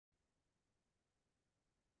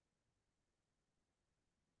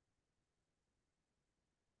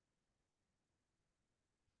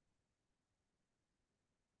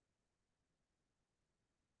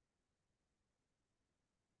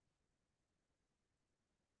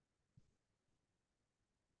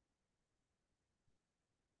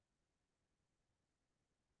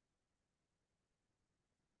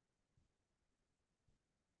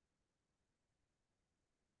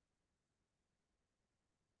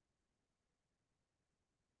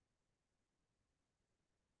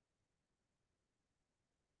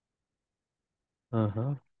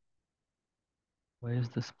Uh-huh. Why is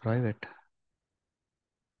this private?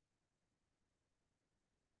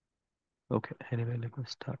 Okay, anyway, let me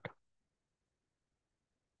start.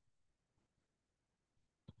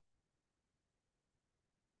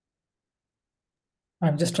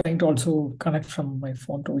 I'm just trying to also connect from my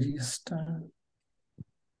phone to just.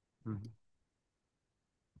 Mhm.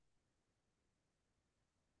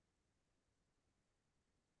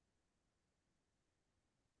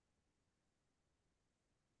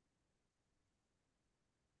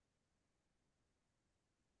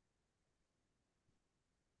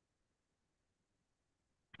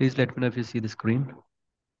 Please let me know if you see the screen.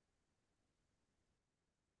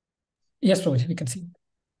 Yes, Prabhuji, we can see.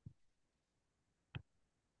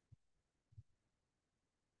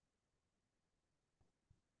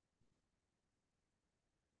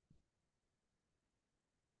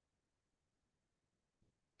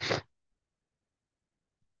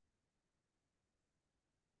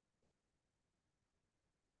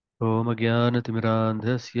 ॐ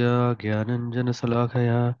ज्ञानतिमिरान्धस्य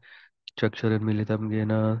ज्ञानञ्जनशलाखया चक्षुरुन्मीलितं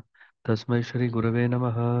येन तस्मै श्रीगुरवे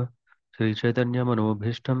नमः।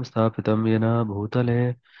 श्रीचैतन्यमनोभीष्टं स्थापितं येन भूतले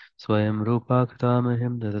स्वयं रूपा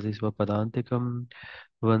कृतामह्यं ददति स्वपदान्तिकं।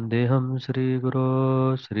 वन्देऽहं श्रीगुरो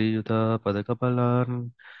श्रीयुतापदकमलान्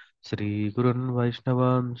श्रीगुरुन्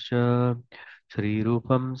वैष्णवांश्च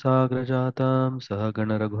श्रीरूपं साग्रजातं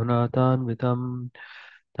सहगणरघुनाथान्वितं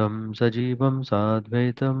तं सजीवं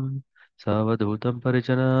साद्वैतं सावधूतं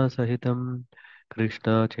परिजनसहितं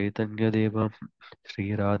कृष्णचैतन्यदेवं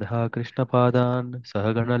श्रीराधाकृष्णपादान्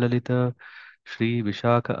सहगणललित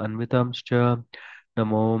श्रीविशाख अन्वितंश्च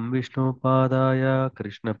नमो विष्णुपादाय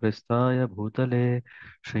कृष्णप्रेष्ठाय भूतले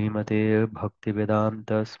श्रीमते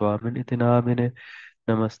भक्तिवेदान्त स्वामिनिति नामिने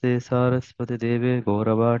नमस्ते सारस्वती देवे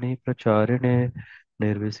गौरवाणी प्रचारिणे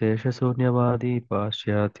निर्विशेषशून्यवादी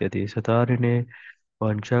पाश्चात्यदेशतारिणे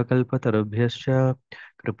वंशकल्पतरुभ्यश्च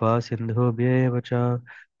कृपा सिन्धुभ्येव च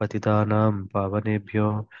पतितानां पावनेभ्यो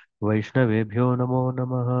वैष्णवेभ्यो नमो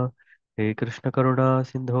नमः। हे कृष्ण करुणा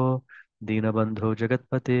सिन्धो दीनबन्धो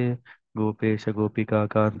जगत्पते गोपेश गोपिका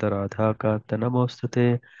कान्त राधा कान्त नमोऽस्तुते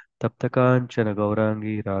तप्त काञ्चन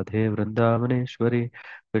गौरांगी राधे वृन्दावनेश्वरी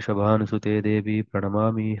वृषभानुसुते देवी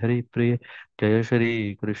प्रणमामि हरिप्रिये। जय श्री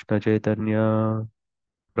कृष्ण चैतन्य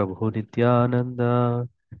प्रभु नित्यानंद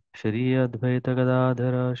श्री अद्वैत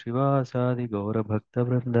गदाधर शिवासादि गौर भक्त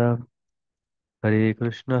वृंदा। हरे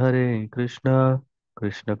Krishna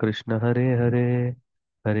Krishna Krishna Hare Hare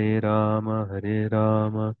Hare Ram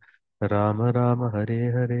Ram Ram Hare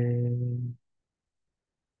Hare.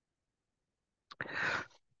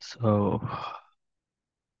 So,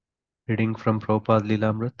 reading from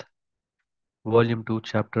Prabhupada-līlāmṛta, Volume 2,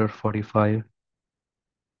 Chapter 45,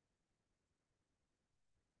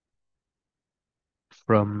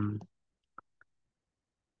 from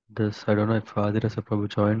this. I don't know if Adirasa Prabhu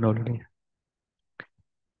joined already.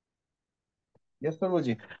 Yes,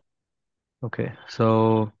 Prabhuji. Okay,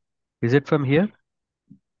 so is it from here?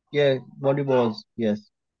 Yeah, body was. Yes.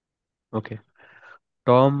 Okay.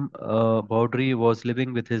 Tom Bowdry was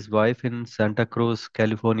living with his wife in Santa Cruz,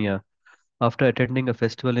 California. After attending a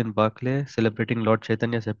festival in Berkeley celebrating Lord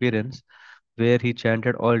Chaitanya's appearance, where he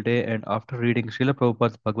chanted all day, and after reading Srila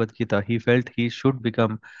Prabhupada's Bhagavad Gita, he felt he should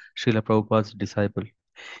become Srila Prabhupada's disciple.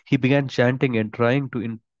 He began chanting and trying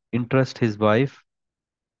to interest his wife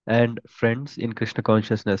and friends in Krishna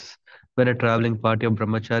consciousness. When a traveling party of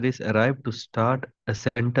brahmacharis arrived to start a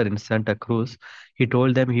center in Santa Cruz, he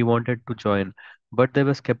told them he wanted to join, but they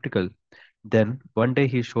were skeptical. Then, one day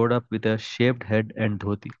he showed up with a shaved head and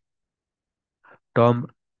dhoti. Tom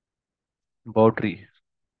Bowdry,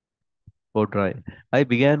 Bowdry. I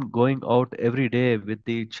began going out every day with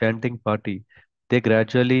the chanting party. They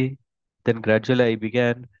gradually, then gradually I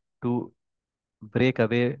began to break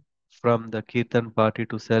away from the Kirtan party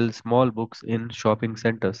to sell small books in shopping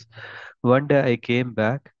centers. One day I came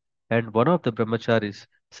back and one of the brahmacharis,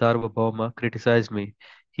 Sarvabhauma, criticized me.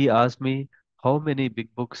 He asked me how many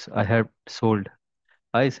big books I had sold.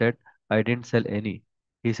 I said, I didn't sell any.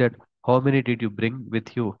 He said, how many did you bring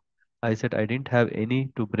with you? I said, I didn't have any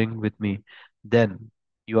to bring with me. Then,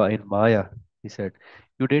 you are in Maya, he said.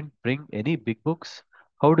 You didn't bring any big books?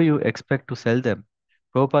 How do you expect to sell them?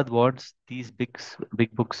 Prabhupada wants these big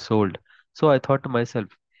books sold. So I thought to myself,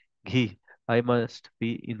 Ghi, I must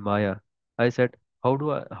be in Maya. I said, how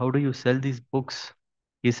do you sell these books?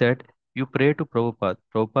 He said, you pray to Prabhupada.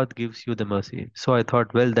 Prabhupada gives you the mercy. So I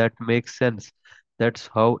thought, well, that makes sense. That's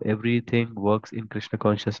how everything works in Krishna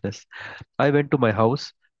consciousness. I went to my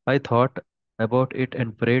house. I thought about it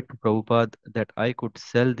and prayed to Prabhupada that I could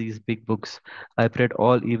sell these big books. I prayed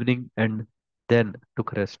all evening and then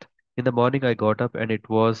took rest. In the morning, I got up and it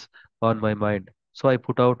was on my mind. So I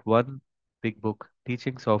put out one big book,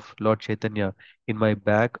 Teachings of Lord Chaitanya, in my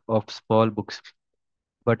bag of small books.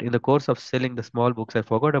 But in the course of selling the small books, I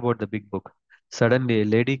forgot about the big book. Suddenly, a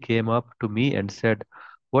lady came up to me and said,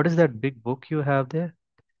 "What is that big book you have there?"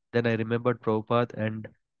 Then I remembered Prabhupada and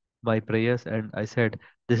my prayers, and I said,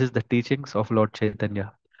 "This is the teachings of Lord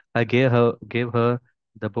Chaitanya." I gave her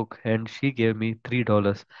the book, and she gave me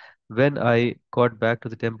 $3. When I got back to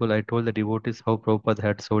the temple, I told the devotees how Prabhupada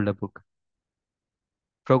had sold a book.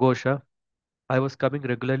 Pragosha, I was coming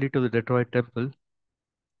regularly to the Detroit temple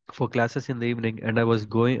for classes in the evening, and I was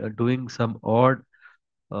going doing some odd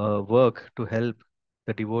work to help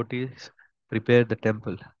the devotees prepare the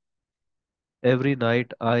temple. Every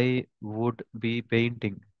night I would be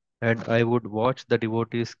painting and I would watch the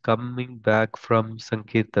devotees coming back from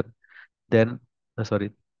Sankirtan. Then,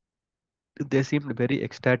 sorry, they seemed very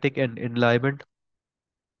ecstatic and enlivened,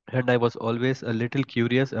 and I was always a little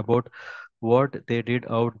curious about what they did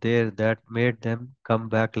out there that made them come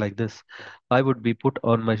back like this. I would be put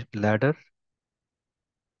on my ladder,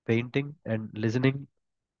 painting and listening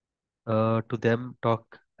to them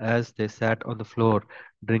talk as they sat on the floor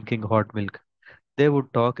drinking hot milk. They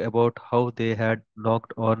would talk about how they had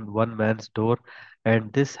knocked on one man's door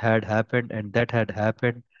and this had happened and that had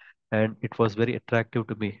happened, and it was very attractive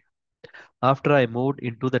to me. After I moved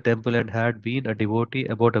into the temple and had been a devotee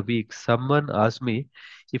about a week, someone asked me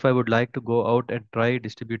if I would like to go out and try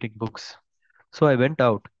distributing books. So I went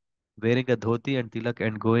out wearing a dhoti and tilak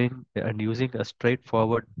and going and using a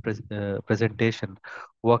straightforward presentation,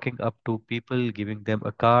 walking up to people, giving them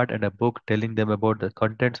a card and a book, telling them about the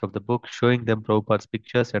contents of the book, showing them Prabhupada's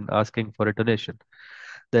pictures and asking for a donation.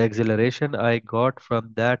 The exhilaration I got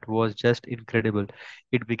from that was just incredible.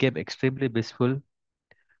 It became extremely blissful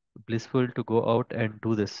to go out and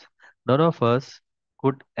do this. None of us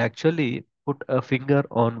could actually put a finger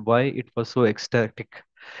on why it was so ecstatic.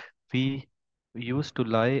 We used to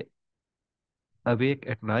lie awake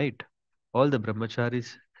at night. All the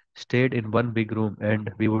brahmacharis stayed in one big room,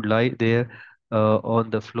 and we would lie there on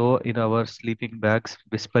the floor in our sleeping bags,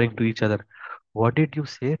 whispering to each other, "What did you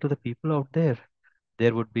say to the people out there?"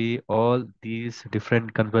 There would be all these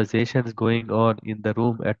different conversations going on in the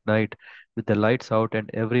room at night with the lights out and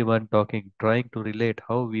everyone talking, trying to relate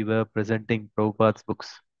how we were presenting Prabhupada's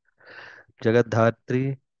books.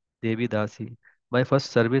 Jagadhatri Devi Dasi. My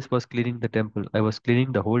first service was cleaning the temple. I was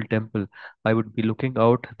cleaning the whole temple. I would be looking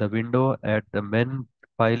out the window at the men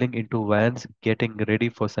piling into vans getting ready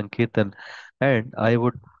for Sankirtan, and I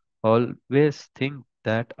would always think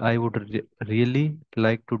that I would really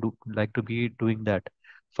like to be doing that.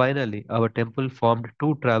 Finally, our temple formed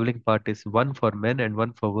two traveling parties, one for men and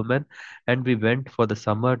one for women, and we went for the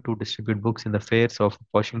summer to distribute books in the fairs of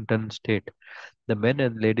Washington state. The men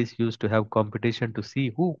and ladies used to have competition to see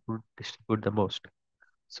who could distribute the most.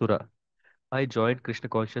 Sura. I joined Krishna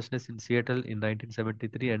Consciousness in Seattle in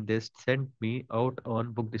 1973 and they sent me out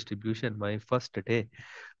on book distribution my first day.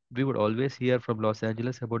 We would always hear from Los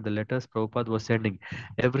Angeles about the letters Prabhupada was sending.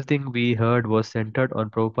 Everything we heard was centered on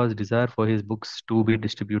Prabhupada's desire for his books to be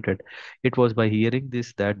distributed. It was by hearing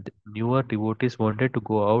this that newer devotees wanted to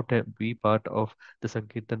go out and be part of the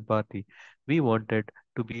Sankirtan party. We wanted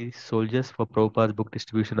to be soldiers for Prabhupada's book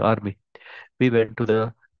distribution army. We went to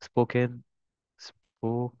the Spokane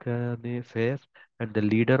Fair, and the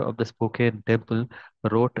leader of the Spokane Temple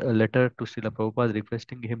wrote a letter to Srila Prabhupada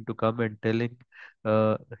requesting him to come and telling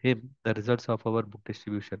him the results of our book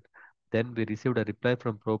distribution. Then we received a reply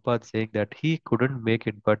from Prabhupada saying that he couldn't make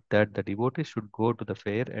it, but that the devotees should go to the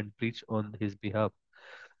fair and preach on his behalf.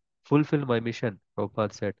 Fulfill my mission,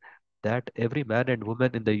 Prabhupada said, that every man and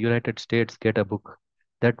woman in the United States get a book.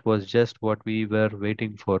 That was just what we were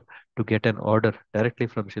waiting for, to get an order directly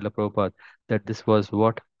from Srila Prabhupada that this was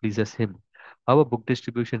what pleases him. Our book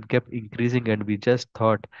distribution kept increasing and we just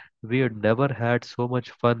thought we had never had so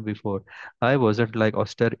much fun before. It wasn't like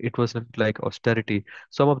austerity.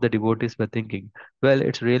 Some of the devotees were thinking, well,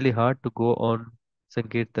 it's really hard to go on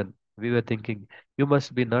Sankirtan. We were thinking, you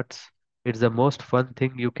must be nuts. It's the most fun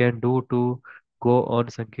thing you can do to go on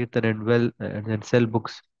Sankirtan and sell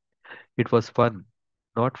books. It was fun,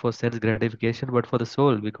 not for sense gratification, but for the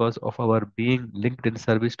soul, because of our being linked in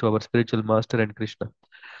service to our spiritual master and Krishna.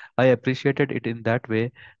 I appreciated it in that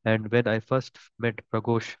way, and when I first met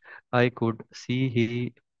Pragosh, I could see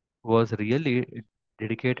he was really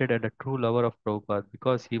dedicated and a true lover of Prabhupada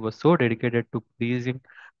because he was so dedicated to pleasing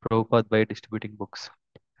Prabhupada by distributing books.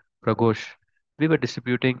 Pragosh. We were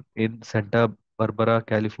distributing in Santa Barbara,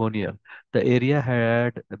 California. The area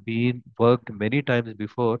had been worked many times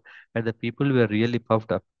before, and the people were really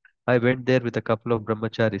puffed up. I went there with a couple of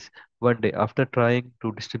brahmacharis. One day, after trying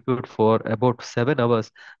to distribute for about 7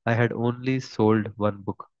 hours, I had only sold one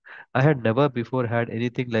book. I had never before had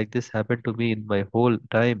anything like this happen to me in my whole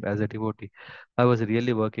time as a devotee. I was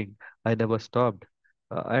really working. I never stopped.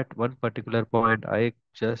 At one particular point, I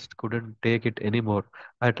just couldn't take it anymore.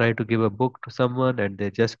 I tried to give a book to someone and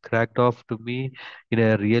they just cracked off to me in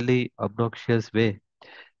a really obnoxious way.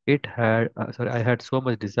 I had so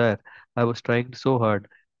much desire. I was trying so hard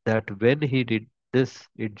that when he did this,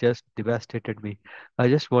 it just devastated me. I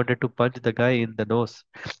just wanted to punch the guy in the nose.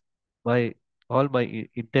 My all my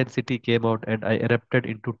intensity came out and I erupted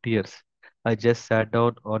into tears. I just sat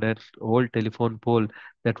down on an old telephone pole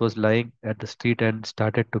that was lying at the street and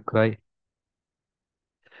started to cry.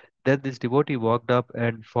 Then this devotee walked up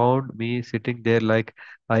and found me sitting there like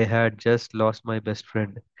I had just lost my best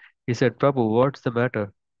friend. He said, Prabhu, what's the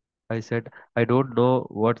matter? I said, I don't know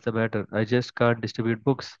what's the matter. I just can't distribute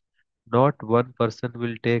books. Not one person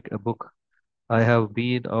will take a book. I have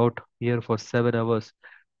been out here for 7 hours.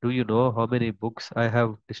 Do you know how many books I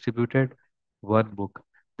have distributed? One book.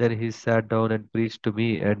 Then he sat down and preached to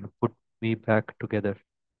me and put me back together.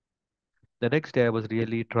 The next day, I was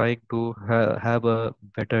really trying to have a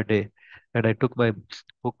better day, and I took my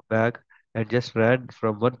book bag and just ran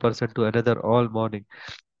from one person to another all morning.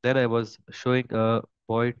 Then I was showing a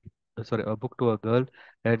book to a girl,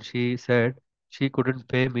 and she said she couldn't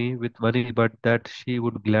pay me with money, but that she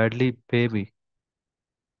would gladly pay me.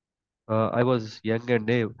 I was young and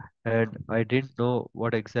naive, and I didn't know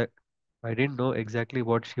exactly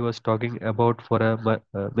what she was talking about for a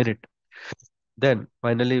minute. Then,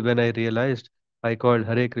 finally, when I realized, I called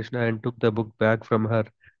Hare Krishna and took the book back from her,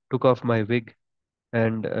 took off my wig,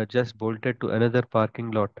 and just bolted to another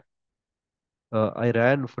parking lot. I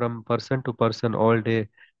ran from person to person all day,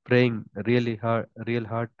 praying real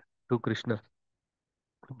hard to Krishna.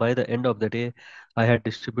 By the end of the day, I had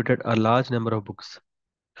distributed a large number of books.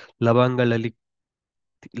 Lavanga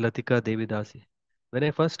Latika Devidasi. When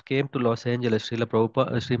I first came to Los Angeles,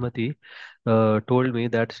 Srimati told me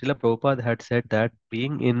that Srila Prabhupada had said that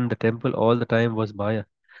being in the temple all the time was Maya.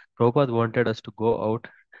 Prabhupada wanted us to go out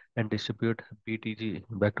and distribute BTG,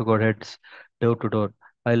 back to Godheads, door to door.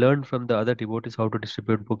 I learned from the other devotees how to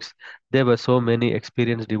distribute books. There were so many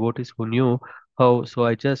experienced devotees who knew how, so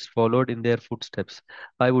I just followed in their footsteps.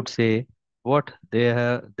 I would say what they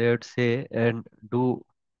would say and do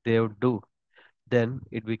they would do. Then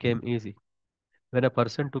it became easy. When a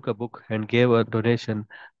person took a book and gave a donation,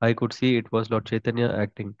 I could see it was Lord Chaitanya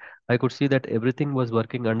acting. I could see that everything was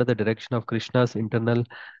working under the direction of Krishna's internal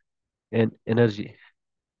energy.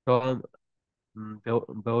 Tom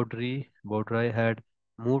Baudry had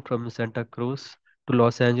moved from Santa Cruz to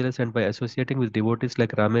Los Angeles, and by associating with devotees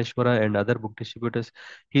like Rameshwara and other book distributors,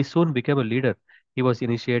 he soon became a leader. He was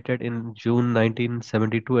initiated in June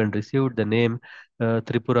 1972 and received the name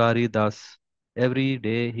Tripurari Das. Every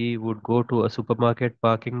day he would go to a supermarket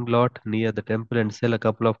parking lot near the temple and sell a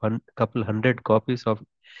couple hundred copies of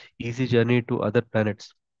Easy Journey to Other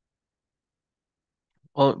Planets.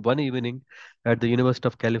 On one evening at the University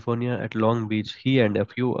of California at Long Beach, he and a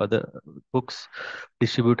few other books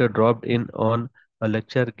distributor dropped in on a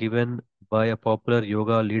lecture given by a popular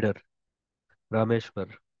yoga leader, Rameshwar.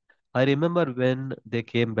 I remember when they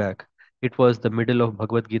came back. It was the middle of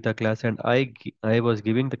Bhagavad Gita class, and I was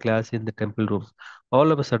giving the class in the temple room.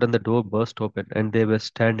 All of a sudden, the door burst open, and they were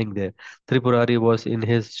standing there. Tripurari was in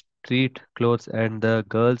his street clothes, and the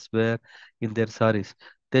girls were in their saris.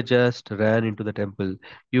 They just ran into the temple.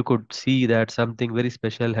 You could see that something very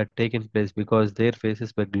special had taken place because their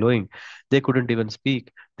faces were glowing. They couldn't even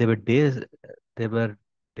speak. They were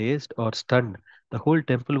dazed or stunned. The whole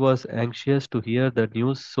temple was anxious to hear the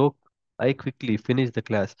news, so I quickly finished the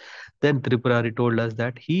class. Then Tripurari told us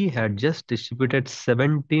that he had just distributed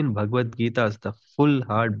 17 Bhagavad Gitas, the full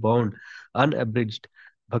hardbound, unabridged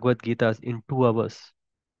Bhagavad Gitas in 2 hours.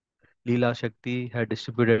 Leela Shakti had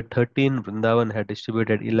distributed 13, Vrindavan had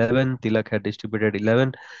distributed 11, Tilak had distributed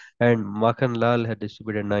 11, and Makhan Lal had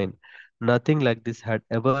distributed 9. Nothing like this had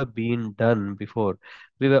ever been done before.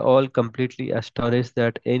 We were all completely astonished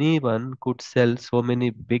that anyone could sell so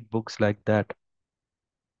many big books like that.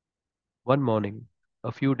 One morning,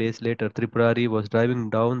 a few days later, Tripurari was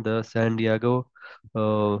driving down the San Diego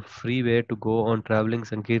freeway to go on traveling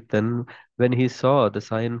Sankirtan when he saw the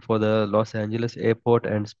sign for the Los Angeles airport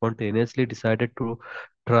and spontaneously decided to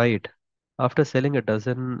try it. After selling a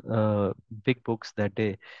dozen big books that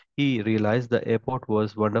day, he realized the airport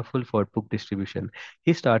was wonderful for book distribution.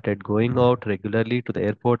 He started going out regularly to the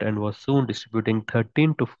airport and was soon distributing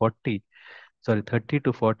 13 to 40 sorry, 30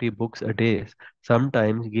 to 40 books a day,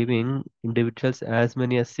 sometimes giving individuals as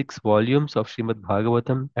many as 6 volumes of Srimad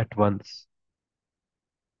Bhagavatam at once.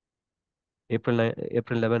 April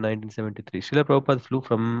 11, 1973. Srila Prabhupada flew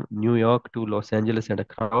from New York to Los Angeles and a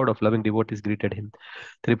crowd of loving devotees greeted him.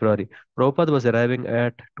 Tripurari. Prabhupada was arriving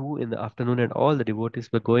at 2 in the afternoon and all the devotees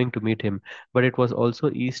were going to meet him. But it was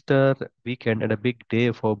also Easter weekend and a big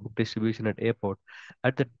day for book distribution at airport.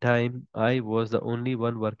 At the time, I was the only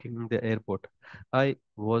one working in the airport. I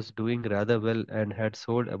was doing rather well and had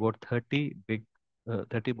sold about 30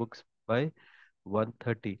 books by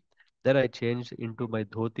 1:30. Then I changed into my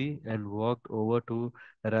dhoti and walked over to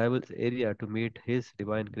arrivals area to meet His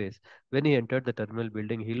Divine Grace. When he entered the terminal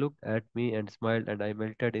building, he looked at me and smiled, and I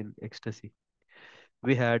melted in ecstasy.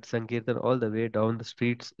 We had Sankirtan all the way down the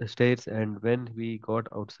stairs, and when we got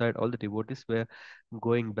outside, all the devotees were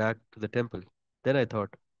going back to the temple. Then I thought,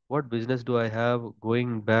 what business do I have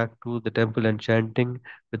going back to the temple and chanting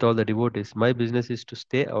with all the devotees? My business is to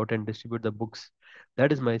stay out and distribute the books.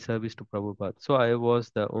 That is my service to Prabhupada. So I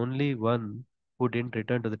was the only one who didn't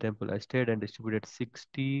return to the temple. I stayed and distributed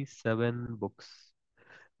 67 books.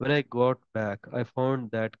 When I got back, I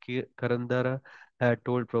found that Karandara had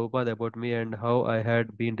told Prabhupada about me and how I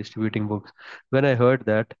had been distributing books. When I heard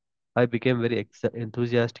that, I became very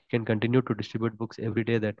enthusiastic and continued to distribute books every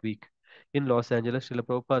day that week. In Los Angeles, Srila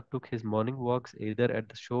Prabhupada took his morning walks either at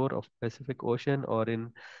the shore of Pacific Ocean or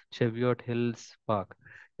in Cheviot Hills Park.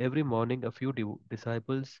 Every morning, a few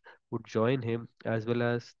disciples would join him, as well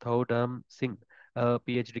as Thaudam Singh, a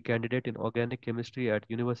PhD candidate in organic chemistry at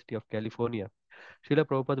University of California. Srila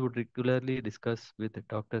Prabhupada would regularly discuss with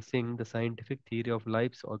Dr. Singh the scientific theory of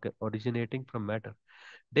lives originating from matter.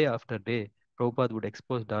 Day after day, Prabhupada would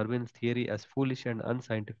expose Darwin's theory as foolish and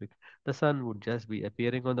unscientific. The sun would just be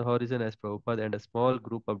appearing on the horizon as Prabhupada and a small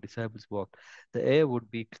group of disciples walked. The air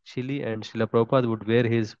would be chilly and Srila Prabhupada would wear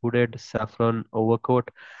his hooded saffron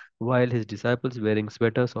overcoat while his disciples wearing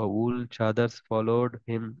sweaters or wool chadars followed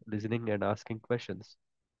him listening and asking questions.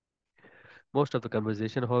 Most of the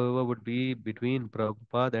conversation, however, would be between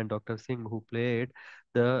Prabhupada and Dr. Singh, who played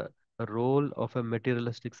the role of a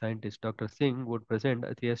materialistic scientist. Dr. Singh would present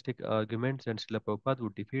atheistic arguments and Srila Prabhupada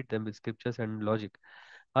would defeat them with scriptures and logic.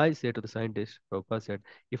 I say to the scientist, Prabhupada said,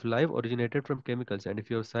 if life originated from chemicals and if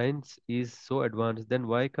your science is so advanced, then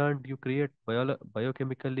why can't you create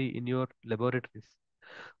biochemically in your laboratories?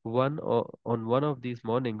 On one of these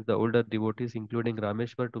mornings, the older devotees, including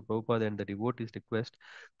Rameshwar to Prabhupada and the devotees' request,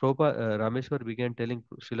 Rameshwar began telling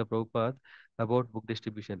Srila Prabhupada about book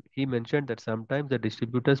distribution. He mentioned that sometimes the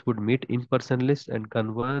distributors would meet impersonalists and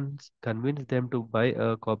convince them to buy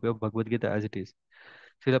a copy of Bhagavad Gita as it is.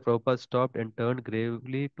 Srila Prabhupada stopped and turned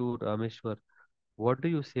gravely to Rameshwar. What do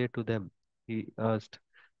you say to them? He asked.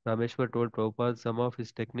 Rameshwar told Prabhupada some of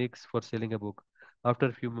his techniques for selling a book. After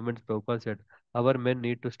a few moments, Prabhupada said, our men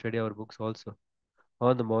need to study our books also.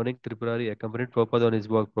 On the morning, Tripurari accompanied Prabhupada on his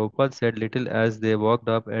walk. Prabhupada said little as they walked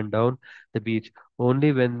up and down the beach.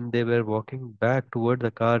 Only when they were walking back toward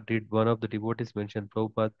the car did one of the devotees mention,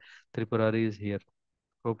 Prabhupada, Tripurari is here.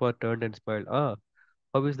 Prabhupada turned and smiled. Ah,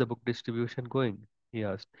 how is the book distribution going? He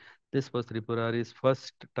asked. This was Tripurari's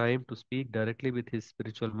first time to speak directly with his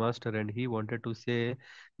spiritual master, and he wanted to say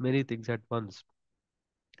many things at once.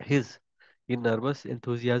 His in nervous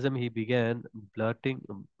enthusiasm, he began blurting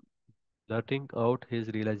out his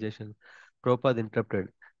realization. Prabhupada interrupted.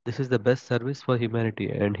 This is the best service for humanity,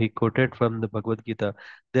 and he quoted from the Bhagavad Gita.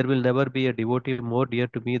 There will never be a devotee more dear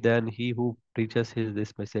to me than he who preaches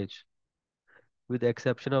this message. With the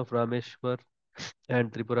exception of Rameshwar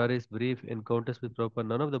and Tripurari's brief encounters with Prabhupada,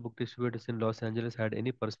 none of the book distributors in Los Angeles had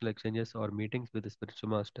any personal exchanges or meetings with the spiritual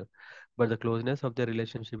master. But the closeness of their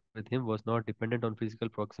relationship with him was not dependent on physical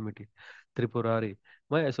proximity. Tripurari.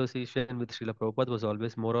 My association with Srila Prabhupada was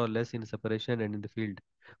always more or less in separation and in the field.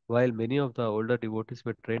 While many of the older devotees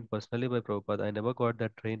were trained personally by Prabhupada, I never got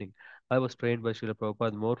that training. I was trained by Srila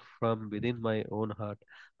Prabhupada more from within my own heart.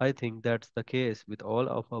 I think that's the case with all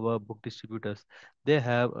of our book distributors. They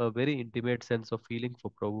have a very intimate sense of feeling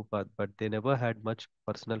for Prabhupada, but they never had much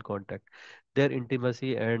personal contact. Their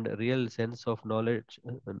intimacy and real sense of knowledge,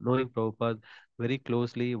 knowing Prabhupada very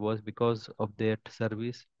closely, was because of their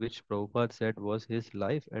service, which Prabhupada said was his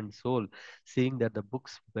life and soul, seeing that the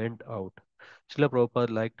books went out. Srila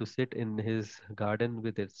Prabhupada liked to sit in his garden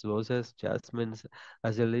with its roses, jasmines,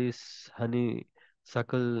 azaleas, honey,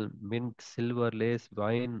 suckle, mint, silver, lace,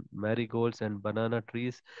 wine, marigolds, and banana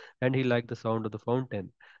trees, and he liked the sound of the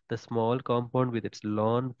fountain. The small compound with its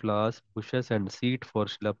lawn, flowers, bushes, and seat for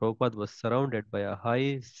Srila Prabhupada was surrounded by a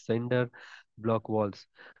high cinder block walls.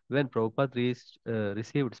 When Prabhupada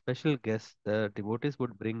received special guests, the devotees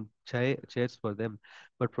would bring chairs for them,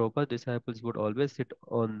 but Prabhupada's disciples would always sit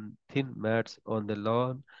on thin mats on the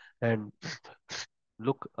lawn and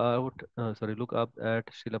look up at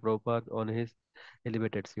Srila Prabhupada on his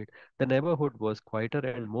elevated seat. The neighborhood was quieter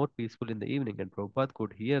and more peaceful in the evening, and Prabhupada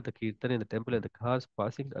could hear the kirtan in the temple and the cars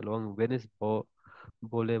passing along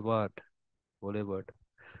Boulevard. Boulevard.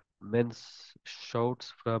 Men's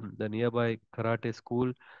shouts from the nearby karate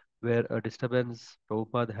school were a disturbance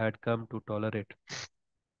Prabhupada had come to tolerate.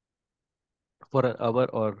 For an hour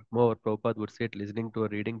or more, Prabhupada would sit listening to a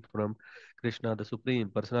reading from Krishna, the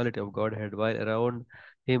Supreme Personality of Godhead, while around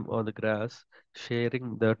him on the grass,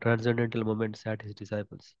 sharing the transcendental moments, sat his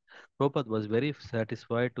disciples. Prabhupada was very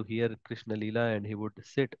satisfied to hear Krishna Leela, and he would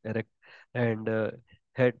sit erect and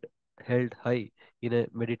head held high in a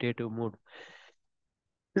meditative mood.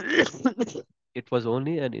 It was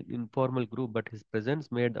only an informal group, but his presence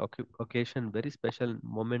made the occasion very special and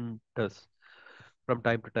momentous. From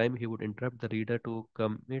time to time, he would interrupt the reader to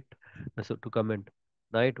comment.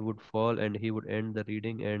 Night would fall, and he would end the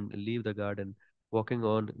reading and leave the garden, walking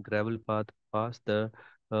on gravel path past the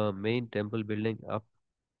main temple building up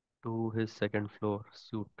to his second floor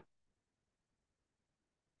suite.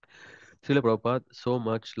 Srila Prabhupada so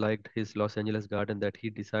much liked his Los Angeles garden that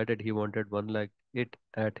he decided he wanted one like it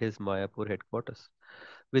at his Mayapur headquarters.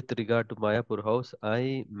 With regard to Mayapur house,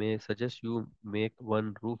 I may suggest you make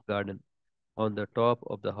one roof garden. On the top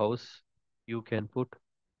of the house, you can put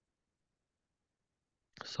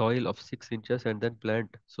soil of 6 inches and then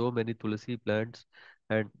plant so many tulsi plants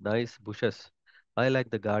and nice bushes. I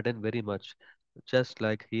like the garden very much. Just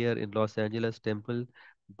like here in Los Angeles temple,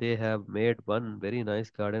 they have made one very nice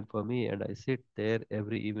garden for me and I sit there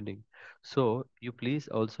every evening. So you please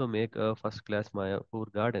also make a first class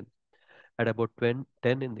Mayapur garden. At about 10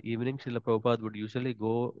 in the evening, Srila Prabhupada would usually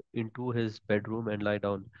go into his bedroom and lie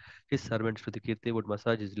down. His servant Shrutikirti would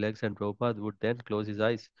massage his legs and Prabhupada would then close his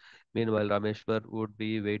eyes. Meanwhile, Rameshwar would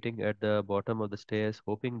be waiting at the bottom of the stairs,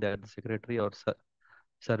 hoping that the secretary or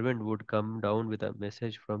servant would come down with a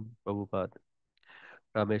message from Prabhupada.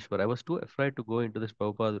 Rameshwar. I was too afraid to go into this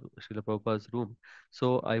Srila Prabhupada's room,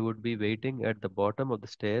 so I would be waiting at the bottom of the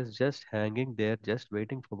stairs, just hanging there, just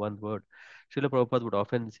waiting for one word. Srila Prabhupada would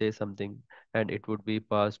often say something, and it would be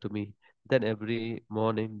passed to me. Then every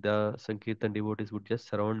morning, the Sankirtan devotees would just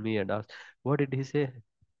surround me and ask, "What did he say?"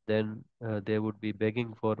 Then they would be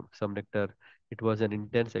begging for some nectar. It was an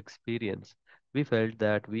intense experience. We felt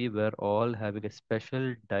that we were all having a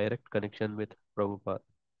special direct connection with Prabhupada.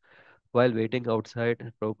 While waiting outside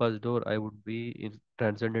Prabhupada's door, I would be in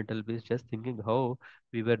transcendental bliss just thinking how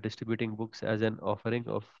we were distributing books as an offering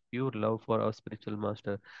of pure love for our spiritual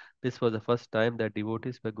master. This was the first time that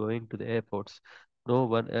devotees were going to the airports. No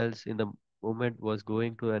one else in the movement was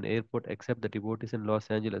going to an airport except the devotees in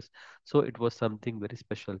Los Angeles. So it was something very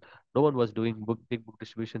special. No one was doing big book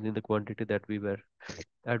distributions in the quantity that we were.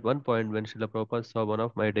 At one point, when Srila Prabhupada saw one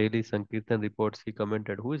of my daily Sankirtan reports, he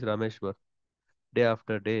commented, "Who is Rameshwar?" Day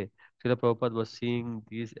after day. Srila Prabhupada was seeing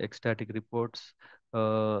these ecstatic reports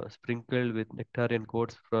sprinkled with nectarian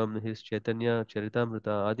quotes from his Chaitanya Charitamrita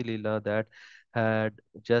Adi Leela that had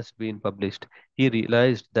just been published. He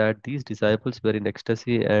realized that these disciples were in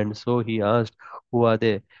ecstasy and so he asked, "Who are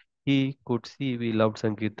they?" He could see we loved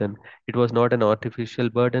Sankirtan. It was not an artificial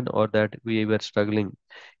burden or that we were struggling.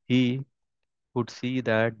 He could see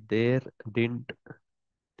that didn't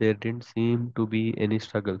there didn't seem to be any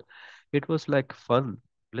struggle. It was like fun,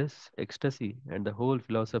 bliss, ecstasy, and the whole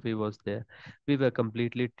philosophy was there. We were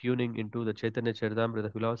completely tuning into the Chaitanya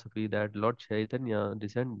Charitamrita philosophy that Lord Chaitanya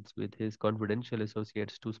descends with his confidential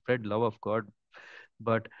associates to spread love of God,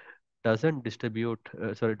 but doesn't discriminate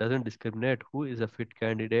who is a fit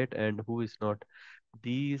candidate and who is not.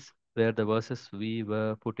 These were the verses we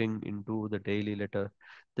were putting into the daily letter.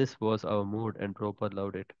 This was our mood, and Prabhupada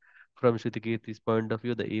loved it. From Shrutikirti's point of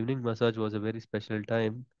view, the evening massage was a very special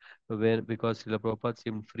time where because Srila Prabhupada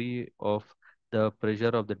seemed free of the pressure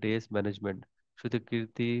of the day's management.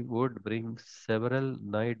 Shrutikirti would bring several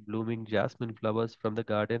night blooming jasmine flowers from the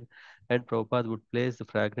garden, and Prabhupada would place the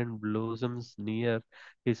fragrant blossoms near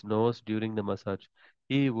his nose during the massage.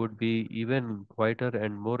 He would be even quieter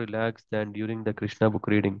and more relaxed than during the Krishna book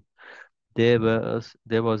reading. There was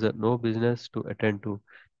no business to attend to.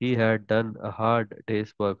 He had done a hard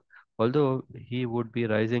day's work. Although he would be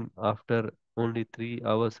rising after only 3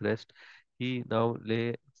 hours rest, he now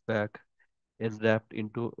lay back, enwrapped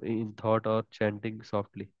into in thought or chanting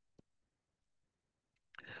softly.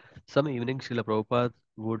 Some evenings, Srila Prabhupada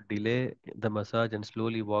would delay the massage and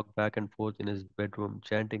slowly walk back and forth in his bedroom,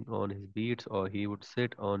 chanting on his beads, or he would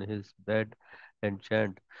sit on his bed and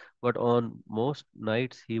chant. But on most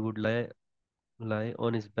nights, he would lie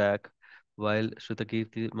on his back while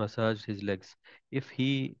Shrutakirti massaged his legs. If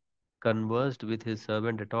he conversed with his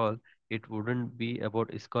servant at all, it wouldn't be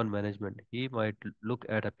about ISKCON management. He might look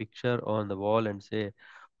at a picture on the wall and say,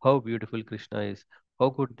 "How beautiful Krishna is. How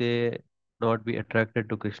could they not be attracted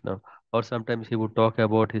to Krishna?" Or sometimes he would talk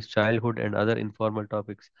about his childhood and other informal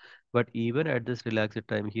topics. But even at this relaxed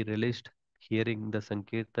time, he relished hearing the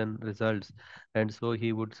Sankirtan results, and so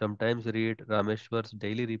he would sometimes read Rameshwar's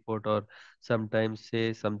daily report or sometimes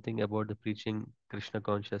say something about the preaching Krishna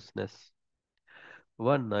consciousness.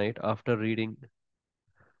 One night after reading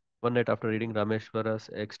One night after reading Rameshwara's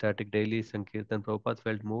ecstatic daily Sankirtan, Prabhupada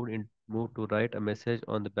felt moved to write a message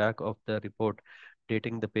on the back of the report,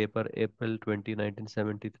 dating the paper April 20,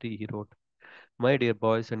 1973. He wrote, "My dear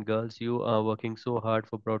boys and girls, you are working so hard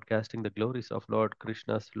for broadcasting the glories of Lord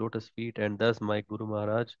Krishna's lotus feet, and thus my Guru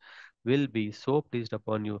Maharaj will be so pleased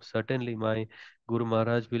upon you. Certainly, my Guru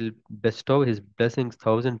Maharaj will bestow his blessings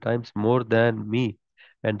thousand times more than me,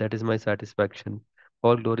 and that is my satisfaction.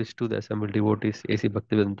 All glories to the assembled devotees, A.C.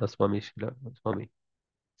 Bhaktivedanta Swami Srila Swami."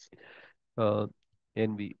 Uh,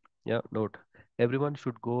 NV. Yeah, note. Everyone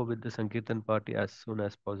should go with the Sankirtan party as soon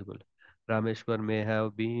as possible. Rameshwar may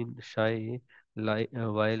have been shy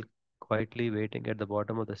while quietly waiting at the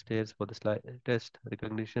bottom of the stairs for the slightest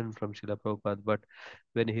recognition from Srila Prabhupada, but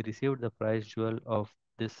when he received the prize jewel of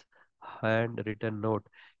this handwritten note,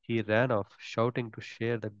 he ran off, shouting to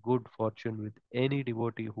share the good fortune with any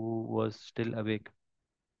devotee who was still awake.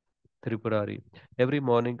 Tripurari. Every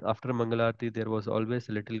morning after Mangalarti, there was always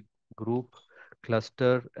a little group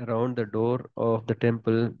clustered around the door of the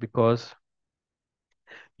temple because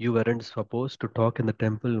you weren't supposed to talk in the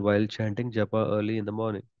temple while chanting japa early in the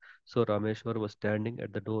morning. So Rameshwar was standing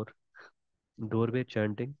at the doorway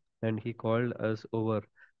chanting, and he called us over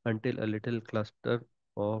until a little cluster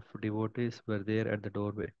of devotees were there at the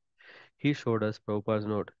doorway. He showed us Prabhupada's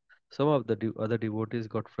note. Some of the other devotees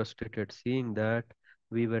got frustrated seeing that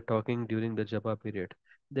we were talking during the japa period.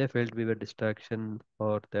 They felt we were distraction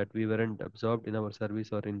or that we weren't absorbed in our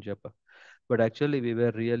service or in japa. But actually, we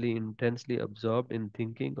were really intensely absorbed in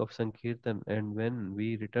thinking of Sankirtan. And when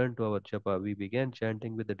we returned to our japa, we began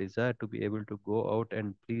chanting with the desire to be able to go out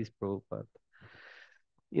and please Prabhupada.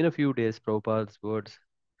 In a few days, Prabhupada's words,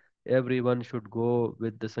 "Everyone should go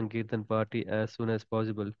with the Sankirtan party as soon as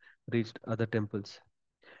possible," reached other temples.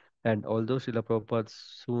 And although Srila Prabhupada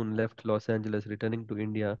soon left Los Angeles, returning to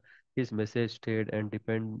India, his message stayed and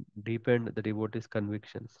deepened the devotees'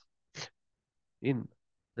 convictions. In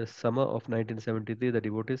the summer of 1973, the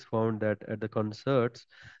devotees found that at the concerts,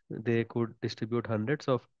 they could distribute hundreds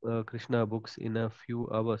of Krishna books in a few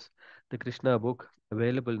hours. The Krishna book,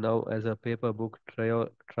 available now as a paper book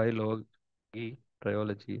trilogy,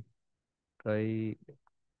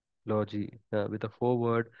 with a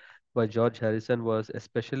foreword by George Harrison, was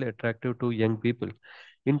especially attractive to young people.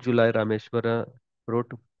 In July, Rameshwara wrote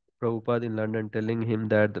to Prabhupada in London telling him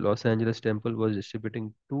that the Los Angeles temple was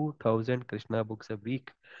distributing 2,000 Krishna books a week,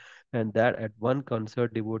 and that at one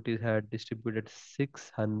concert, devotees had distributed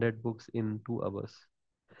 600 books in 2 hours.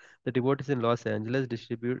 The devotees in Los Angeles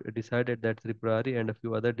decided that Tripurari and a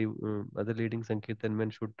few other leading Sankirtan men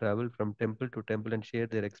should travel from temple to temple and share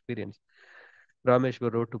their experience.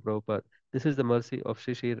 Rameshwar wrote to Prabhupada, "This is the mercy of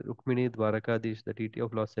Shri Rukmini Dwarakadish, the deity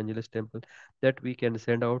of Los Angeles temple, that we can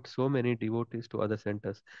send out so many devotees to other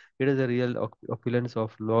centers. It is a real opulence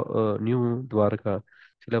of new Dwaraka."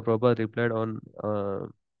 Srila Prabhupada replied on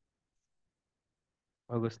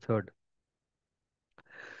August 3rd.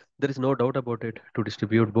 There is no doubt about it. To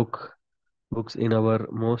distribute books in our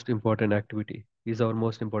most important activity is our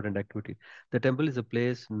most important activity. The temple is a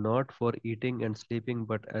place not for eating and sleeping,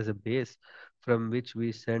 but as a base from which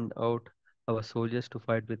we send out our soldiers to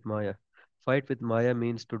fight with Maya. Fight with Maya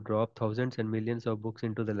means to drop thousands and millions of books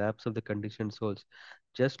into the laps of the conditioned souls.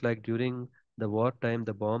 Just like during the wartime,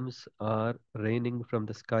 the bombs are raining from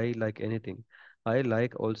the sky like anything. I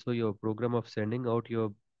like also your program of sending out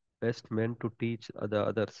your best men to teach the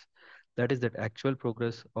others. That is that actual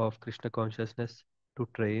progress of Krishna consciousness to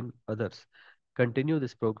train others. Continue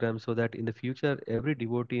this program so that in the future every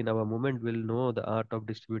devotee in our movement will know the art of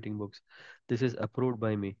distributing books. This is approved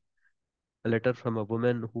by me. A letter from a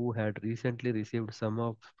woman who had recently received some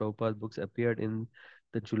of Prabhupada's books appeared in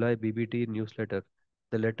the July BBT newsletter.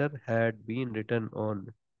 The letter had been written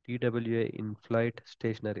on TWA in flight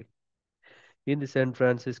stationery. In the San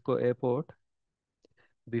Francisco airport,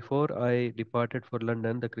 Before I departed for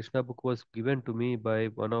London, the Krishna book was given to me by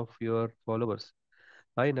one of your followers.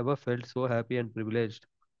 I never felt so happy and privileged,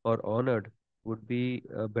 or honored would be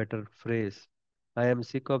a better phrase. I am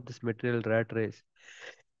sick of this material rat race.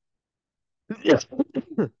 Yes.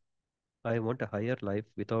 I want a higher life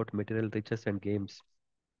without material riches and games.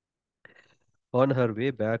 On her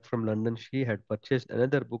way back from London, she had purchased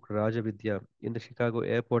another book, Rajavidya, in the Chicago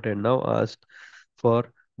airport and now asked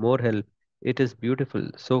for more help. It is beautiful,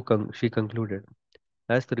 so she concluded.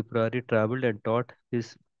 As Tripurari traveled and taught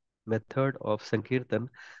his method of Sankirtan,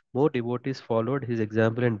 more devotees followed his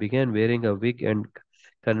example and began wearing a wig and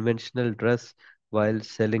conventional dress while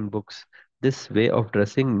selling books. This way of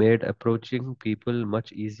dressing made approaching people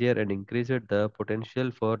much easier and increased the potential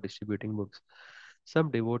for distributing books. Some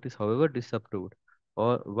devotees, however, disapproved.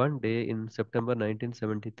 One day in September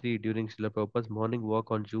 1973, during Srila Prabhupada's morning walk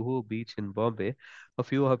on Juhu Beach in Bombay, a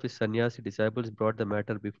few of his sannyasi disciples brought the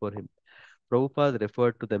matter before him. Prabhupada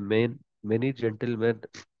referred to the many gentlemen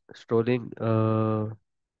strolling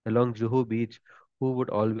along Juhu beach who would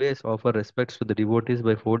always offer respects to the devotees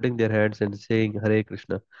by folding their hands and saying Hare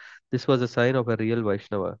Krishna. This was a sign of a real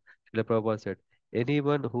Vaishnava. Srila Prabhupada said,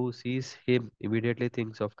 anyone who sees him immediately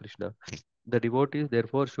thinks of Krishna. The devotees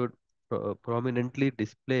therefore should prominently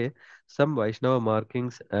display some Vaishnava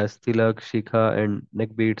markings as tilak, shikha, and neck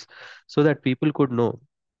beads so that people could know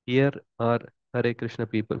here are Hare Krishna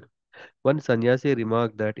people. One sannyasi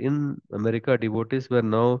remarked that in America, devotees were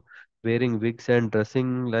now wearing wigs and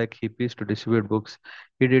dressing like hippies to distribute books.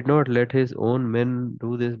 He did not let his own men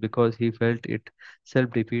do this because he felt it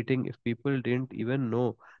self defeating if people didn't even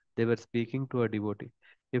know they were speaking to a devotee.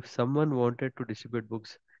 If someone wanted to distribute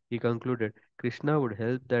books, he concluded, Krishna would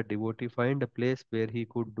help that devotee find a place where he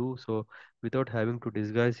could do so without having to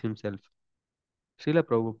disguise himself. Srila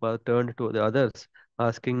Prabhupada turned to the others,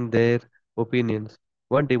 asking their opinions.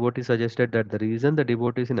 One devotee suggested that the reason the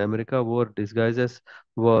devotees in America wore disguises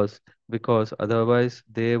was because otherwise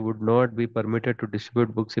they would not be permitted to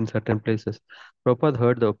distribute books in certain places. Prabhupada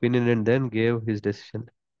heard the opinion and then gave his decision.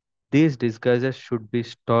 These disguises should be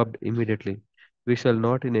stopped immediately. We shall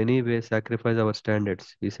not in any way sacrifice our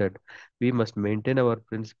standards, he said. We must maintain our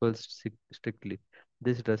principles strictly.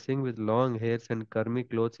 This dressing with long hairs and karmi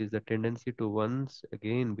clothes is the tendency to once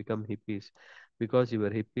again become hippies. Because you were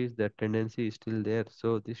hippies, that tendency is still there,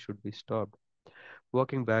 so this should be stopped.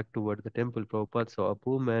 Walking back toward the temple, Prabhupada saw a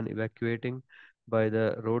poor man evacuating by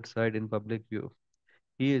the roadside in public view.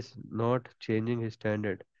 He is not changing his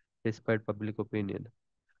standard despite public opinion.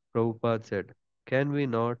 Prabhupada said, can we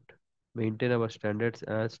not maintain our standards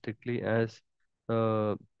as strictly as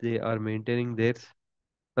they are maintaining theirs?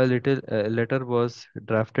 A letter was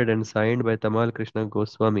drafted and signed by Tamal Krishna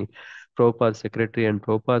Goswami, Prabhupada's secretary, and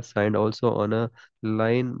Prabhupada signed also on a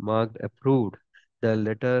line marked approved. The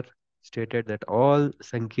letter stated that all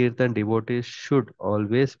Sankirtan devotees should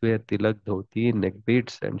always wear tilak, dhoti, neck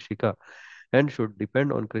beads, and shika and should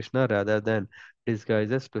depend on Krishna rather than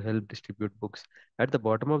disguises to help distribute books. At the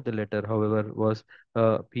bottom of the letter, however, was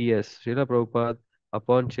P.S. Srila Prabhupada,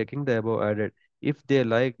 upon checking the above, added, if they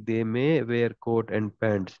like, they may wear coat and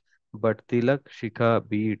pants, but tilak, shikha,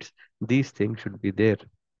 beads, these things should be there.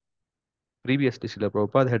 Previously, Srila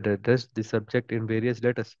Prabhupada had addressed the subject in various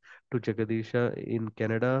letters to Jagadisha in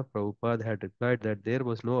Canada. Prabhupada had replied that there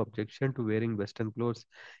was no objection to wearing Western clothes,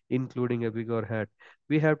 including a wig or hat.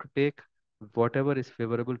 We have to take whatever is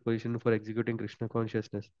favorable position for executing Krishna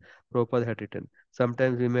consciousness. Prabhupada had written,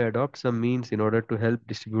 sometimes we may adopt some means in order to help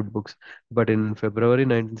distribute books. But in February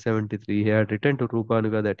 1973, he had written to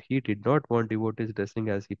Rupanuga that he did not want devotees dressing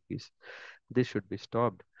as hippies. This should be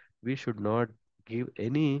stopped. We should not give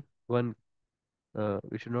anyone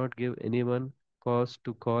we should not give anyone cause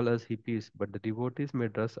to call us hippies, but the devotees may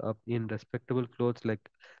dress up in respectable clothes like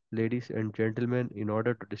ladies and gentlemen in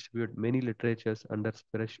order to distribute many literatures under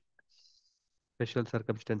special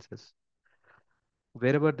circumstances.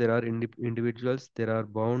 Wherever there are individuals, there are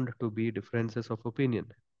bound to be differences of opinion.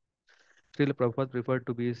 Still, Prabhupada preferred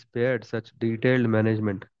to be spared such detailed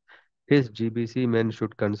management. His GBC men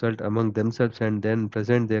should consult among themselves and then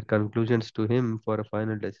present their conclusions to him for a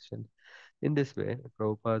final decision. In this way,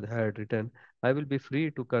 Prabhupada had written, I will be free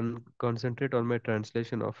to concentrate on my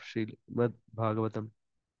translation of Srimad Bhagavatam.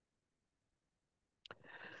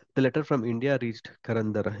 The letter from India reached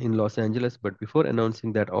Karandara in Los Angeles, but before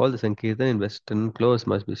announcing that all the Sankirtan in Western clothes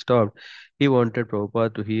must be stopped, he wanted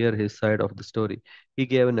Prabhupada to hear his side of the story. He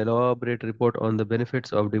gave an elaborate report on the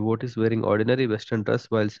benefits of devotees wearing ordinary Western dress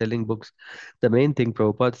while selling books. The main thing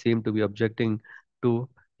Prabhupada seemed to be objecting to,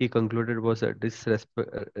 he concluded, was a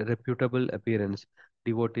disreputable appearance,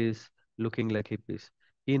 devotees looking like hippies.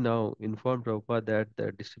 He now informed Prabhupada that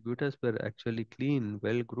the distributors were actually clean,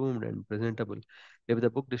 well groomed, and presentable. If the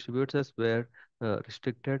book distributors were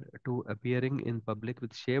restricted to appearing in public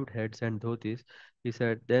with shaved heads and dhotis, he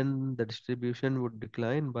said, then the distribution would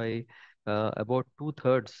decline by about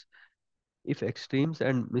two-thirds. If extremes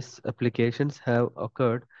and misapplications have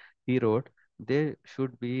occurred, he wrote, they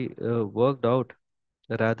should be worked out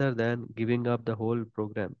rather than giving up the whole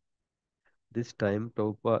program. This time,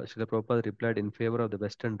 Srila Prabhupada replied in favor of the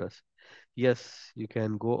Western dress. Yes, you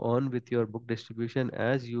can go on with your book distribution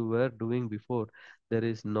as you were doing before. There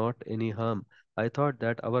is not any harm. I thought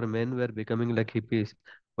that our men were becoming like hippies,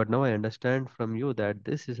 but now I understand from you that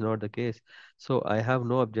this is not the case. So I have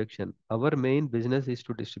no objection. Our main business is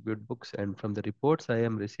to distribute books, and from the reports I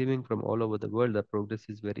am receiving from all over the world, the progress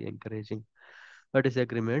is very encouraging. A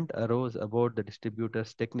disagreement arose about the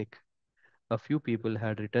distributor's technique. A few people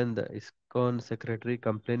had written the ISKCON secretary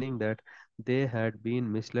complaining that they had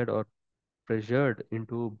been misled or pressured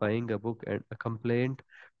into buying a book, and a complaint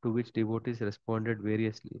to which devotees responded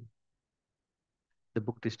variously. The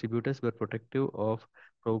book distributors were protective of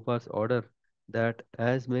Prabhupada's order that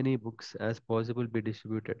as many books as possible be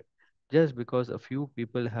distributed. Just because a few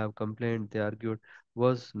people have complained, they argued,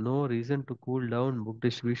 was no reason to cool down book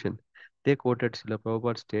distribution. They quoted Srila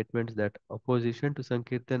Prabhupada's statements that opposition to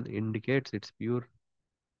Sankirtan indicates its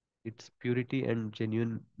purity and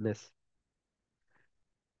genuineness.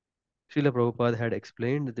 Srila Prabhupada had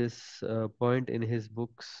explained this point in his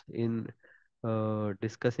books in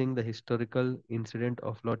discussing the historical incident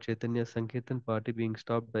of Lord Chaitanya's Sankirtan party being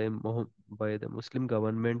stopped by the Muslim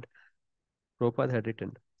government. Prabhupada had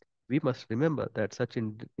written, we must remember that such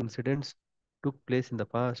incidents took place in the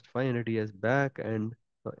past 500 years back and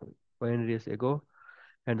 500 years ago,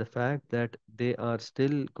 and the fact that they are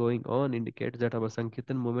still going on indicates that our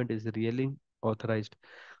Sankirtan movement is really authorized.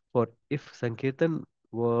 For if Sankirtan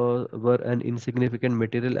were an insignificant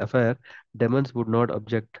material affair, demons would not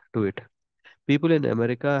object to it. People in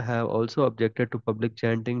America have also objected to public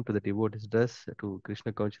chanting, to the devotee's dress, to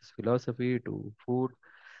Krishna conscious philosophy, to food.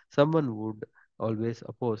 Someone would always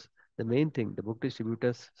oppose. The main thing the book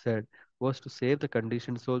distributors said was to save the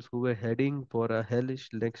conditioned souls who were heading for a hellish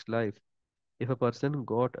next life. If a person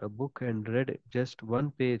got a book and read just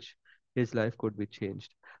one page, his life could be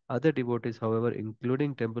changed. Other devotees, however,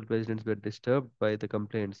 including temple presidents, were disturbed by the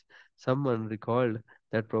complaints. Someone recalled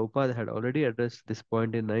that Prabhupada had already addressed this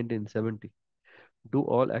point in 1970. Do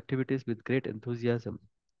all activities with great enthusiasm.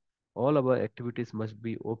 All our activities must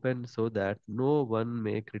be open so that no one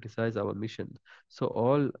may criticize our mission. So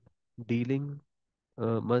all dealing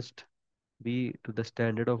must be to the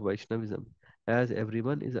standard of Vaishnavism, as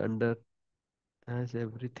everyone is under as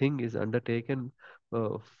everything is undertaken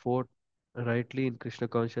forthrightly in Krishna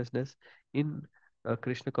consciousness, in a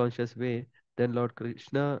Krishna conscious way, then Lord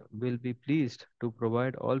Krishna will be pleased to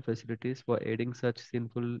provide all facilities for aiding such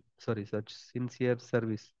sincere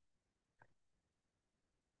service.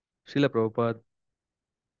 Srila Prabhupada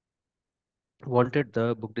wanted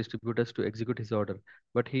the book distributors to execute his order,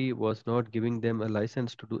 but he was not giving them a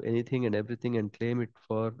license to do anything and everything and claim it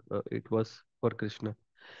was for Krishna.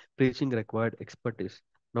 Preaching required expertise,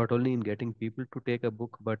 not only in getting people to take a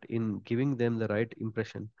book, but in giving them the right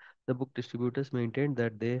impression. The book distributors maintained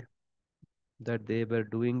that they were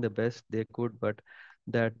doing the best they could, but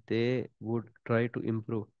that they would try to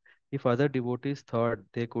improve. If other devotees thought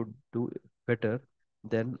they could do better,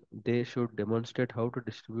 then they should demonstrate how to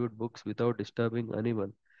distribute books without disturbing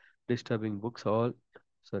anyone. Disturbing books all,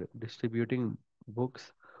 Distributing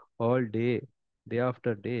books all day, day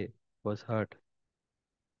after day was hard.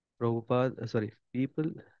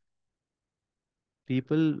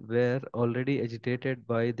 People were already agitated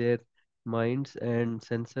by their minds and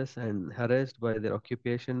senses and harassed by their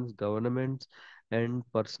occupations, governments, and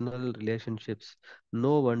personal relationships.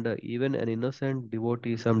 No wonder even an innocent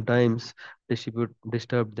devotee sometimes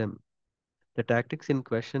disturbed them. The tactics in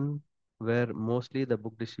question were mostly the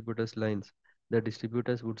book distributors' lines. The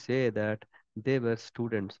distributors would say that they were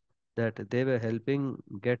students, that they were helping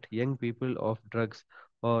get young people off drugs,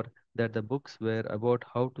 or that the books were about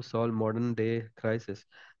how to solve modern day crisis.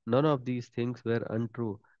 None of these things were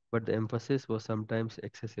untrue, but the emphasis was sometimes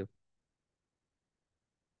excessive.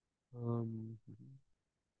 Um,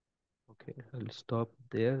 okay, I'll stop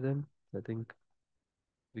there then. I think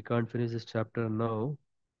we can't finish this chapter now,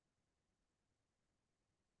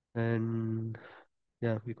 and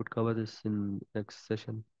yeah, we could cover this in next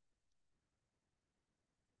session.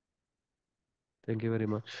 Thank you very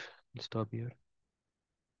much. I'll stop here.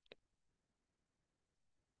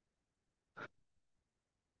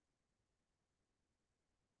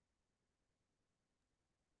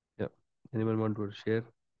 Yeah. Anyone want to share?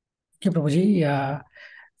 Okay, Prabhuji.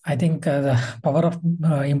 I think the power of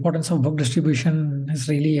importance of book distribution is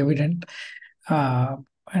really evident. Uh,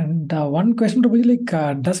 and one question, Prabhuji,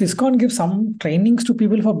 like, does ISKCON give some trainings to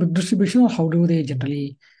people for book distribution, or how do they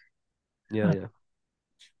generally? Yeah.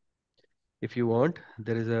 If you want,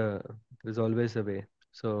 there is always a way.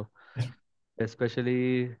 So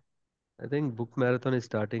especially, I think book marathon is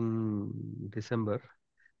starting December.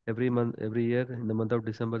 Every month, every year in the month of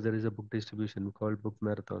December, there is a book distribution called book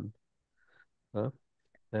marathon.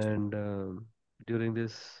 And during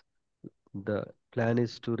this, the plan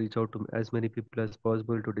is to reach out to as many people as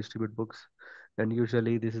possible to distribute books. And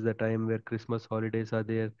usually, this is the time where Christmas holidays are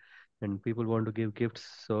there, and people want to give gifts.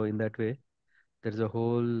 So in that way, there's a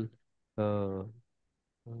whole uh,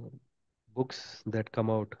 uh, books that come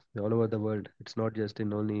out all over the world. It's not just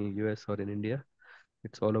in only US or in India.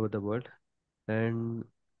 It's all over the world. And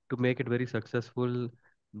to make it very successful,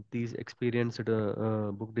 these experienced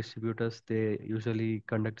book distributors, they usually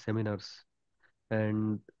conduct seminars.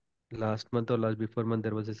 And last month or last before month,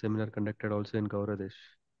 there was a seminar conducted also in Gauradesh.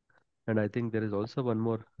 And I think there is also one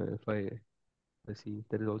more, if I see,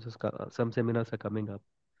 there is also some seminars are coming up.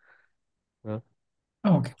 Uh,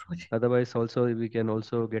 Okay, Prabhuji. Otherwise, also we can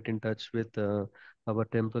also get in touch with our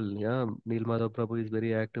temple. Yeah, Neil Madhav Prabhu is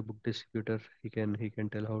very active book distributor. He can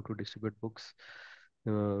tell how to distribute books.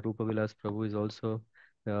 Rupa Vilas Prabhu is also,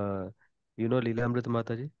 uh, Leelamrit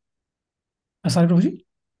Mataji. Sorry, Prabhuji.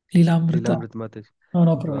 Leelamṛta. Leelamrit Mataji,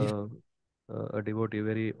 No, Prabhuji. uh, a devotee,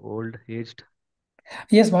 very old aged,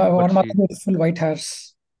 Yes, but one she mother with full white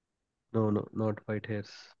hairs. no, not white hairs.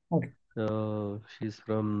 Okay. She's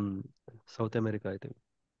from South America, I think.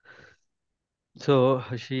 So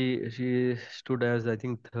she stood as I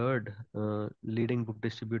think third leading book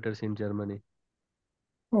distributors in Germany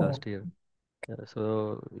Oh, last year.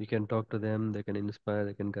 So you can talk to them, they can inspire,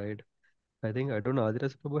 they can guide. I think I don't know,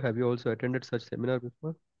 Adiras Prabhu, have you also attended such seminar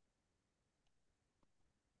before?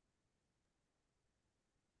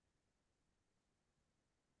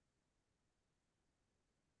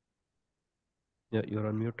 Yeah, you're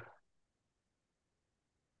on mute.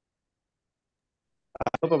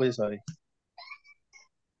 No, Prabhuji, sorry.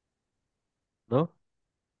 No?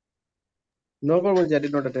 No, Prabhuji, I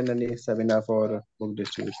did not attend any seminar for book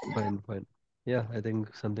distribution. Fine. Yeah, I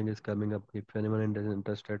think something is coming up. If anyone is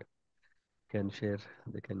interested, can share.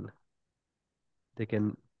 They can they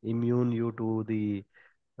can immune you to the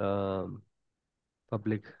um,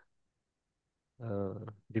 public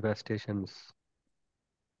devastations.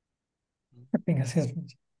 yes,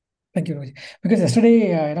 Prabhuji. Thank you, Prabhuji. Because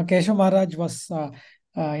yesterday, Keshav Maharaj was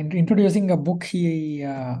introducing a book. He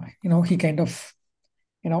kind of,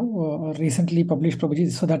 recently published,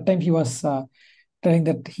 Prabhuji. So that time he was telling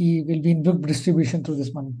that he will be in book distribution through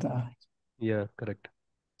this month. Yeah, correct.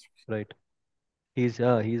 Right. He's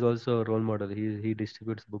also a role model. He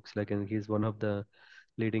distributes books and he's one of the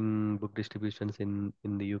leading book distributions in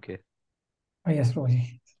the UK. Yes,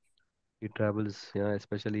 Prabhuji. He travels, yeah,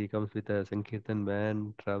 especially he comes with a Sankirtan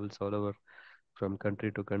band, travels all over from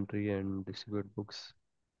country to country and distribute books.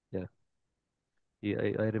 Yeah.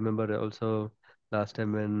 I remember also last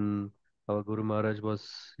time when our Guru Maharaj was,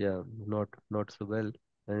 yeah, not so well,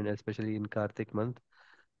 and especially in Kartik month.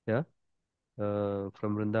 Yeah. From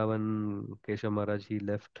Vrindavan, Keshav Maharaj, he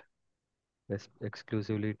left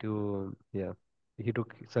exclusively to, yeah, he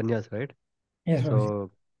took sannyas, right? Yes, Prabhuji.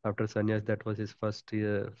 So after sannyas, that was his first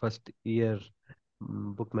year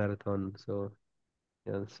book marathon. So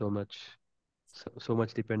yeah, so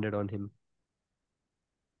much depended on him.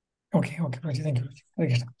 Okay, Prabhuji. Thank you, Prabhuji. Hare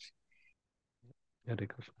Krishna. Hare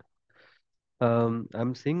Krishna.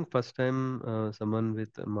 I'm seeing first time someone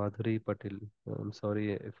with Madhuri Patil. I'm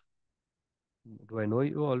sorry if do I know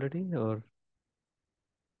you already or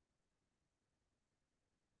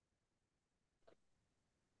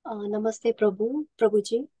Namaste,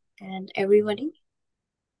 Prabhuji, and everybody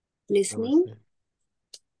listening.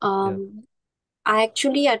 Namaste. Yeah. I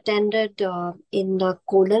actually attended in the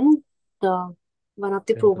Colon, one of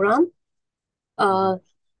the Temple. program Mhm.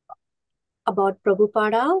 about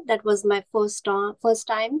Prabhupada. That was my first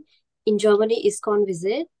time in Germany ISKCON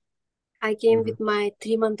visit. I came Mhm. with my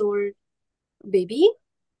 3-month-old baby.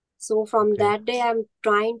 So from Okay. that day, I'm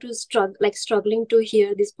trying to struggling to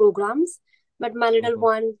hear these programs. But my little Mhm.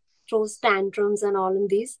 one throws tantrums and all in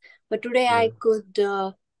these. But today Yeah. I could,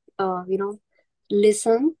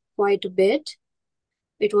 listen quite a bit.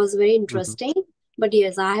 It was very Mhm. interesting. But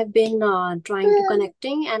yes, I have been trying to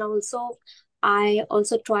connecting, and also I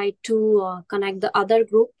also tried to connect the other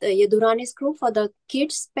group, the Yadurani's group for the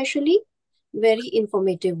kids, especially very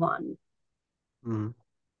informative one. Mhm.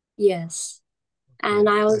 Yes. Okay. And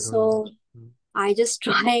I I don't know. also I just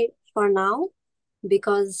try for now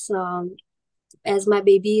because as my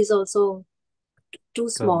baby is also too Come.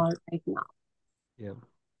 small right now. Yeah.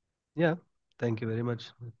 Yeah. Thank you very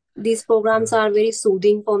much. These programs Uh, are very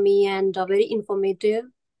soothing for me and very informative.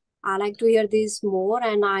 I like to hear these more,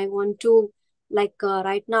 and I want to, like,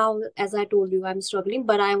 right now, as I told you, I'm struggling,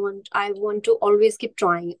 but I want to always keep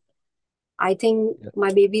trying. I think yeah.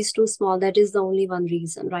 my baby is too small. That is the only one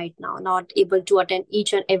reason right now, not able to attend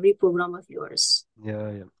each and every program of yours.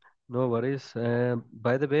 Yeah. Yeah. No worries.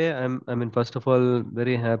 By the way, I mean, first of all,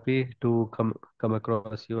 very happy to come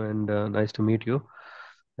across you, and nice to meet you.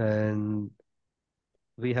 And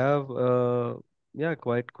we have yeah,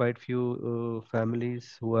 quite few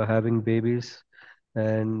families who are having babies,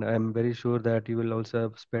 and I'm very sure that you will also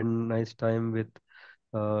have spend nice time with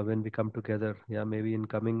when we come together. Yeah, maybe in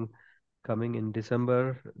coming in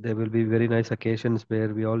December, there will be very nice occasions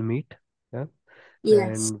where we all meet. Yeah,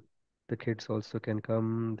 Yes, and the kids also can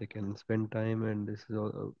come, they can spend time, and this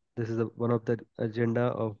is one of the agenda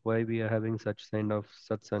of why we are having such kind of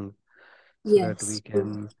satsang, so that yes.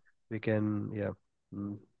 we can yeah,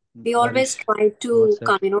 mm, We always nourish try to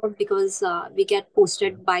come, ourselves. because we get Yeah.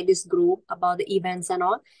 posted by this group about the events and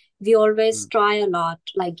all. We always Mm. try a lot,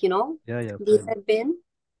 like, Yeah, yeah, we fine. have been,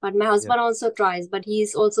 but my Yeah, husband also tries, but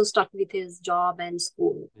he's also stuck with his job and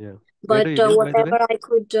school. yeah. Where do But you live, by the way? whatever I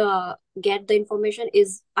could get the information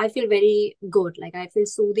is, I feel very good. Like, I feel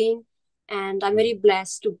soothing, and I'm Mm. very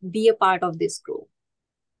blessed to be a part of this group.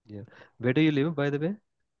 Yeah. Where do you live, by the way?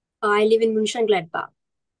 I live in Mönchengladbach.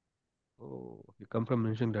 Oh, you come from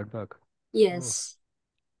Mönchengladbach. Oh, Yes,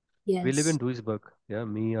 we live in yes. Duisburg. Yeah,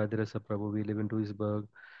 me, Adirasa Prabhu, we live in Duisburg.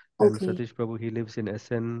 And Okay. Satish Prabhu, he lives in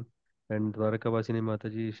Essen. And Dwaraka Vasini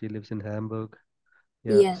Mataji, she lives in Hamburg.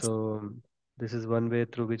 Yeah, Yes, so this is one way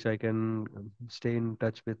through which I can stay in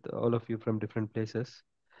touch with all of you from different places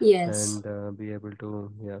yes, and be able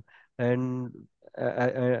to, yeah. And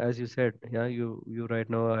as you said, yeah, you right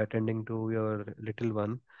now are attending to your little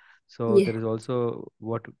one. So yeah, there is also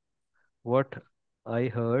what I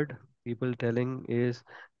heard people telling is,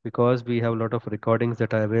 because we have a lot of recordings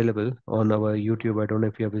that are available on our YouTube. I don't know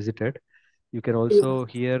if you have visited. You can yeah, also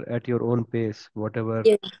hear at your own pace whatever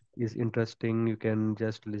yeah. is interesting. You can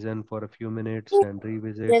just listen for a few minutes and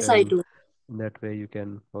revisit, Yes, I and do. in that way you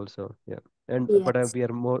can also, yeah. And Yes. we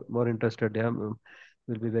are more interested. Yeah,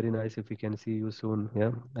 will be very nice if we can see you soon.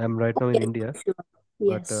 Yeah, I'm right now in Yes, India, sure.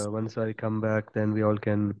 but Yes, once I come back, then we all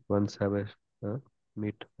can once have a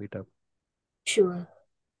meet up. sure.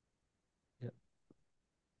 Yeah.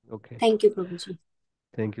 Okay. Thank you, Prabhuji.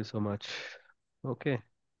 Thank you so much. Okay.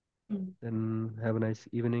 Mm. Then have a nice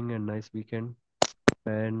evening and nice weekend.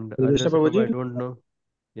 And Krishna Adirasa Prabhu, I Prabhuji, don't know.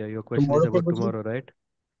 Yeah, your question is tomorrow about Prabhuji. tomorrow, right?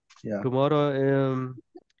 Yeah. Tomorrow,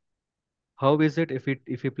 how is it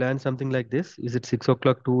if we plan something like this? Is it 6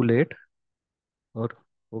 o'clock too late or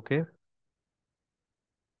okay?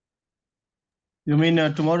 You mean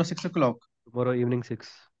tomorrow 6 o'clock? Tomorrow evening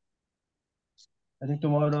 6. I think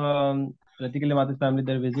tomorrow, practically Mata's family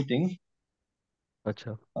they're visiting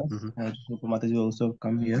Acha. us. Mm-hmm. So Mataji will also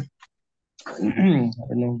come here. I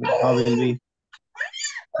don't know how will we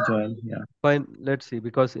join. Yeah. Fine, let's see.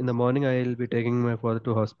 Because in the morning I'll be taking my father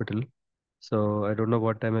to hospital, so I don't know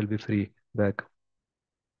what time I'll be free back.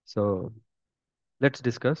 So let's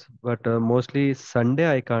discuss. But mostly Sunday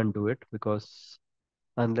I can't do it because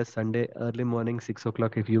unless Sunday early morning 6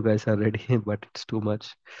 o'clock if you guys are ready, but it's too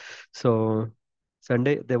much. So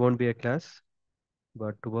Sunday there won't be a class,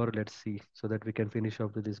 but tomorrow let's see so that we can finish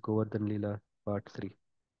off with this Govardhan Leela part 3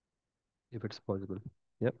 if it's possible.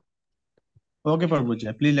 Yep. Okay,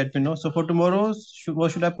 Prabhuji. Please let me know. So for tomorrow,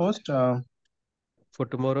 what should I post? For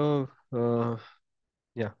tomorrow,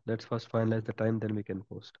 yeah, let's first finalize the time, then we can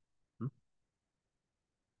post. Hmm?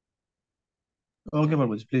 Okay,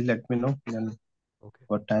 Prabhuji. Please let me know. Then Okay.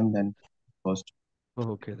 what time then post.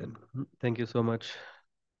 Oh, okay then. Thank you so much.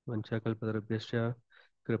 वंशाकल्पतरुभ्यश्च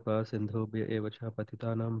कृपा सिन्धुभ्य एव च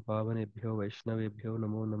पतितानां पावनेभ्यो वैष्णवेभ्यो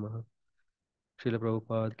नमो नमः। श्रील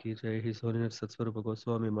प्रभुपाद की जय। ही सोनीनाथ सत्स्वरूप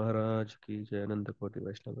गोस्वामी महाराज की जय। अनंत कोटि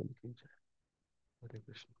वैष्णव की जय। हरे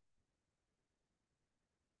कृष्ण।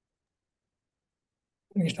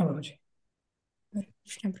 Krishna Prabhuji.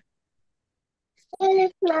 हरे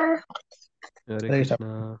Hare Krishna.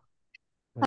 कृष्ण।